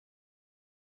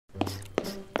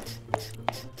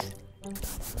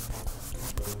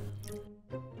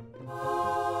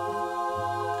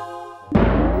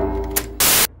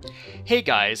Hey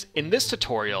guys, in this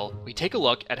tutorial, we take a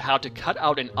look at how to cut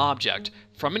out an object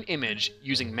from an image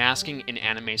using masking in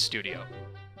Anime Studio.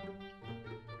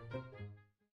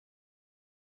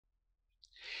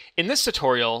 In this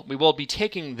tutorial, we will be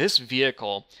taking this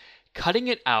vehicle, cutting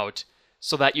it out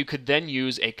so that you could then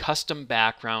use a custom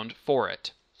background for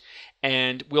it.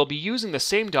 And we'll be using the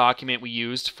same document we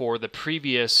used for the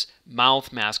previous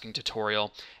mouth masking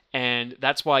tutorial, and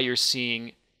that's why you're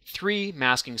seeing 3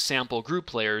 masking sample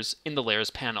group layers in the layers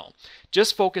panel.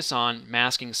 Just focus on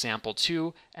masking sample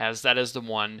 2 as that is the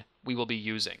one we will be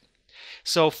using.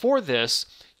 So for this,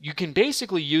 you can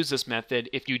basically use this method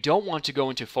if you don't want to go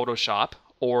into Photoshop,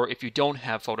 or if you don't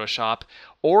have Photoshop,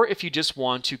 or if you just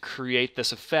want to create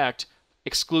this effect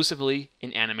exclusively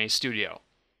in Anime Studio.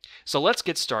 So let's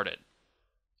get started.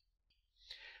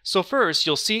 So first,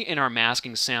 you'll see in our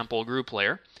masking sample group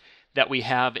layer that we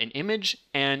have an image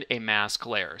and a mask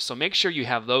layer. So make sure you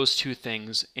have those two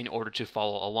things in order to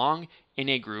follow along in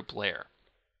a group layer.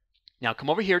 Now come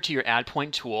over here to your Add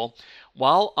Point tool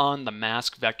while on the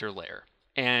mask vector layer.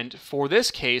 And for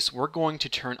this case, we're going to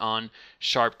turn on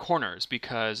sharp corners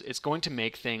because it's going to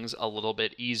make things a little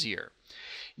bit easier.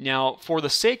 Now, for the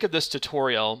sake of this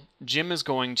tutorial, Jim is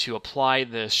going to apply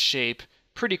this shape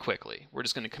pretty quickly. We're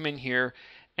just going to come in here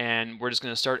and we're just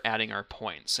going to start adding our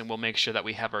points, and we'll make sure that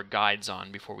we have our guides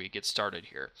on before we get started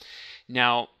here.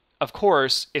 Now, of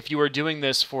course, if you were doing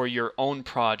this for your own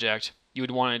project, you would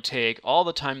want to take all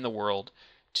the time in the world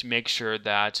to make sure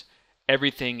that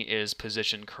everything is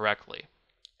positioned correctly.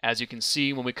 As you can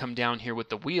see, when we come down here with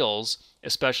the wheels,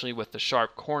 especially with the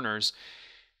sharp corners,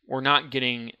 we're not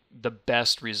getting the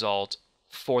best result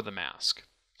for the mask.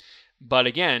 But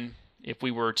again, if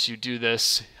we were to do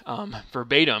this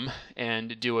verbatim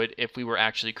and do it if we were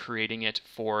actually creating it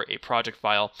for a project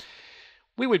file,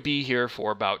 we would be here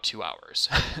for about 2 hours.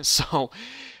 So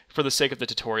for the sake of the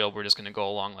tutorial, we're just going to go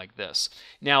along like this.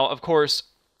 Now, of course,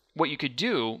 what you could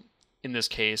do in this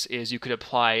case is you could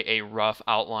apply a rough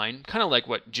outline, kind of like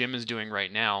what Jim is doing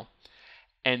right now,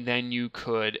 and then you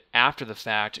could, after the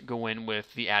fact, go in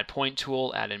with the Add Point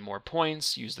tool, add in more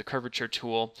points, use the Curvature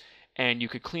tool, and you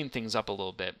could clean things up a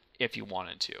little bit if you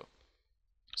wanted to.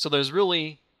 So there's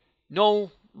really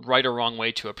no right or wrong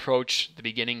way to approach the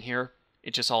beginning here.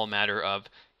 It's just all a matter of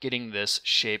getting this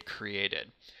shape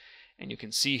created. And you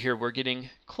can see here we're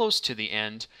getting close to the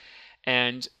end.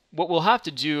 And what we'll have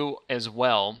to do as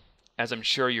well, as I'm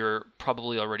sure you're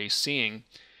probably already seeing,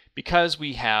 because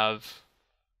we have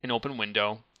an open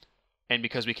window and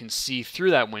because we can see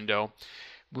through that window,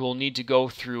 we'll need to go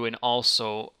through and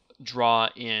also draw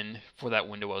in for that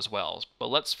window as well. But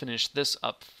let's finish this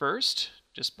up first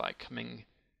just by coming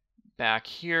back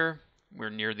here.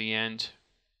 We're near the end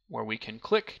where we can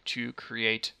click to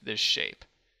create this shape.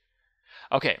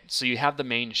 Okay, so you have the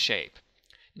main shape.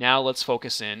 Now let's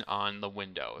focus in on the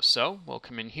window. So we'll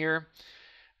come in here.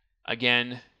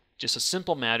 Again, just a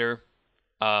simple matter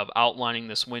of outlining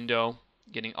this window,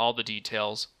 getting all the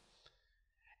details.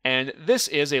 And this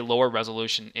is a lower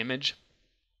resolution image.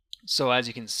 So as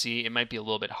you can see, it might be a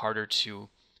little bit harder to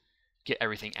get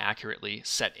everything accurately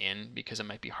set in because it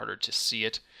might be harder to see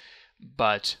it,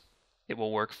 but it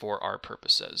will work for our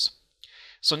purposes.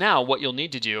 So now what you'll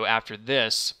need to do after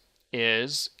this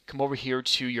is come over here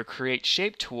to your Create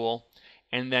Shape tool,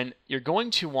 and then you're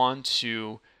going to want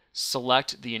to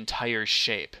select the entire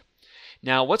shape.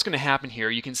 Now what's going to happen here,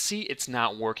 you can see it's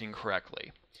not working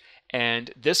correctly.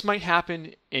 And this might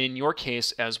happen in your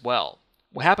case as well.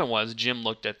 What happened was Jim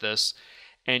looked at this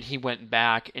and he went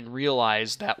back and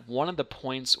realized that one of the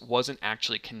points wasn't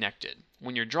actually connected.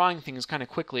 When you're drawing things kind of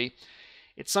quickly,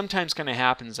 it sometimes kind of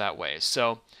happens that way.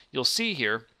 So you'll see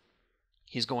here,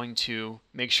 he's going to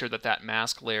make sure that that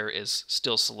mask layer is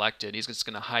still selected. He's just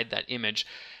going to hide that image,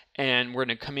 and we're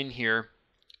going to come in here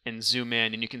and zoom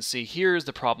in, and you can see here's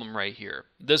the problem right here.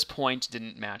 This point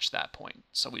didn't match that point.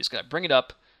 So we just got to bring it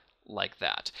up like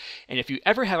that. And if you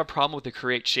ever have a problem with the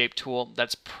Create Shape tool,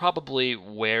 that's probably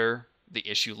where the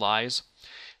issue lies.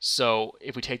 So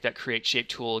if we take that Create Shape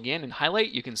tool again and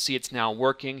highlight, you can see it's now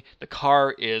working. The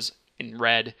car is in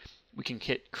red. We can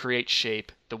hit Create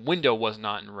Shape. The window was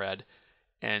not in red,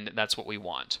 and that's what we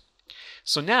want.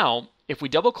 So now, if we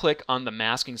double click on the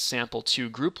Masking Sample 2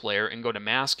 group layer and go to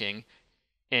Masking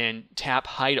and tap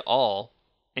Hide All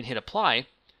and hit Apply,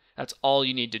 that's all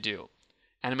you need to do.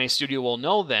 Anime Studio will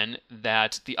know then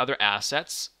that the other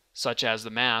assets, such as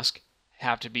the mask,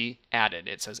 have to be added.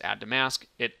 It says Add to Mask.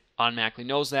 It automatically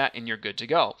knows that, and you're good to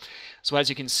go. So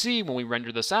as you can see, when we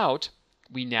render this out,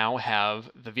 we now have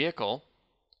the vehicle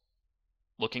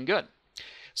looking good.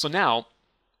 So now,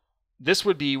 this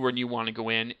would be when you want to go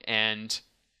in and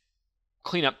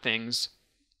clean up things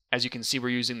As you can see, we're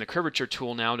using the curvature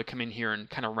tool now to come in here and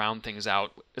kind of round things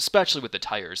out, especially with the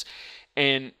tires.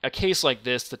 In a case like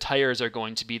this, the tires are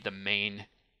going to be the main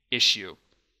issue.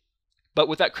 But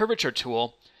with that curvature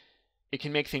tool, it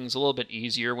can make things a little bit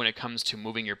easier when it comes to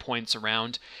moving your points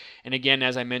around. And again,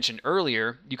 as I mentioned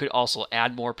earlier, you could also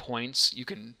add more points. You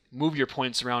can move your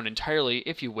points around entirely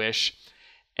if you wish,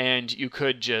 and you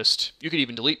could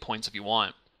even delete points if you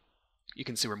want. You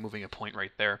can see we're moving a point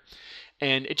right there.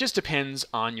 And it just depends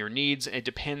on your needs. It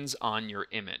depends on your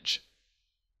image.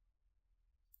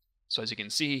 So as you can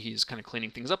see, he's kind of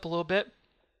cleaning things up a little bit.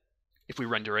 If we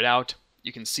render it out,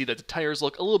 you can see that the tires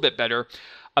look a little bit better.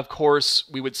 Of course,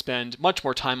 we would spend much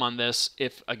more time on this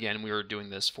if, again, we were doing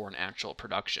this for an actual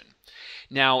production.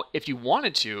 Now, if you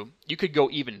wanted to, you could go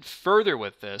even further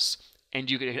with this, and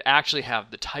you could actually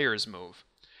have the tires move.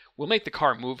 We'll make the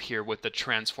car move here with the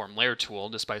Transform Layer tool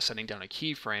just by setting down a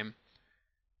keyframe,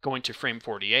 going to frame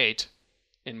 48,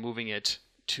 and moving it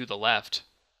to the left.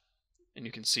 And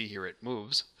you can see here it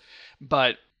moves.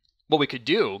 But what we could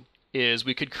do is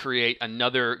we could create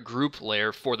another group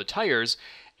layer for the tires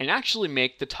and actually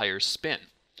make the tires spin.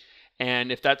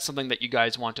 And if that's something that you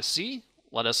guys want to see,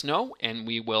 let us know and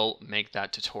we will make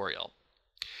that tutorial.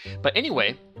 But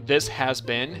anyway, this has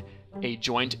been a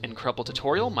joint and crumple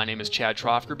tutorial. My name is Chad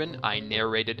Troftgruben. I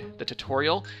narrated the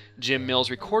tutorial. Jim Mills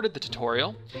recorded the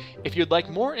tutorial. If you'd like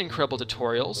more Incredible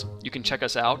tutorials, you can check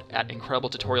us out at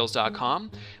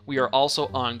incredibletutorials.com. We are also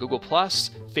on Google+,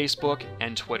 Facebook,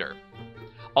 and Twitter.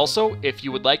 Also, if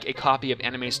you would like a copy of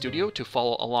Anime Studio to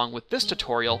follow along with this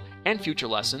tutorial and future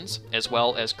lessons, as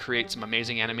well as create some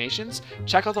amazing animations,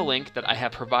 check out the link that I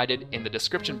have provided in the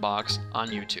description box on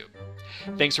YouTube.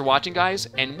 Thanks for watching, guys,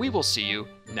 and we will see you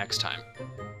next time.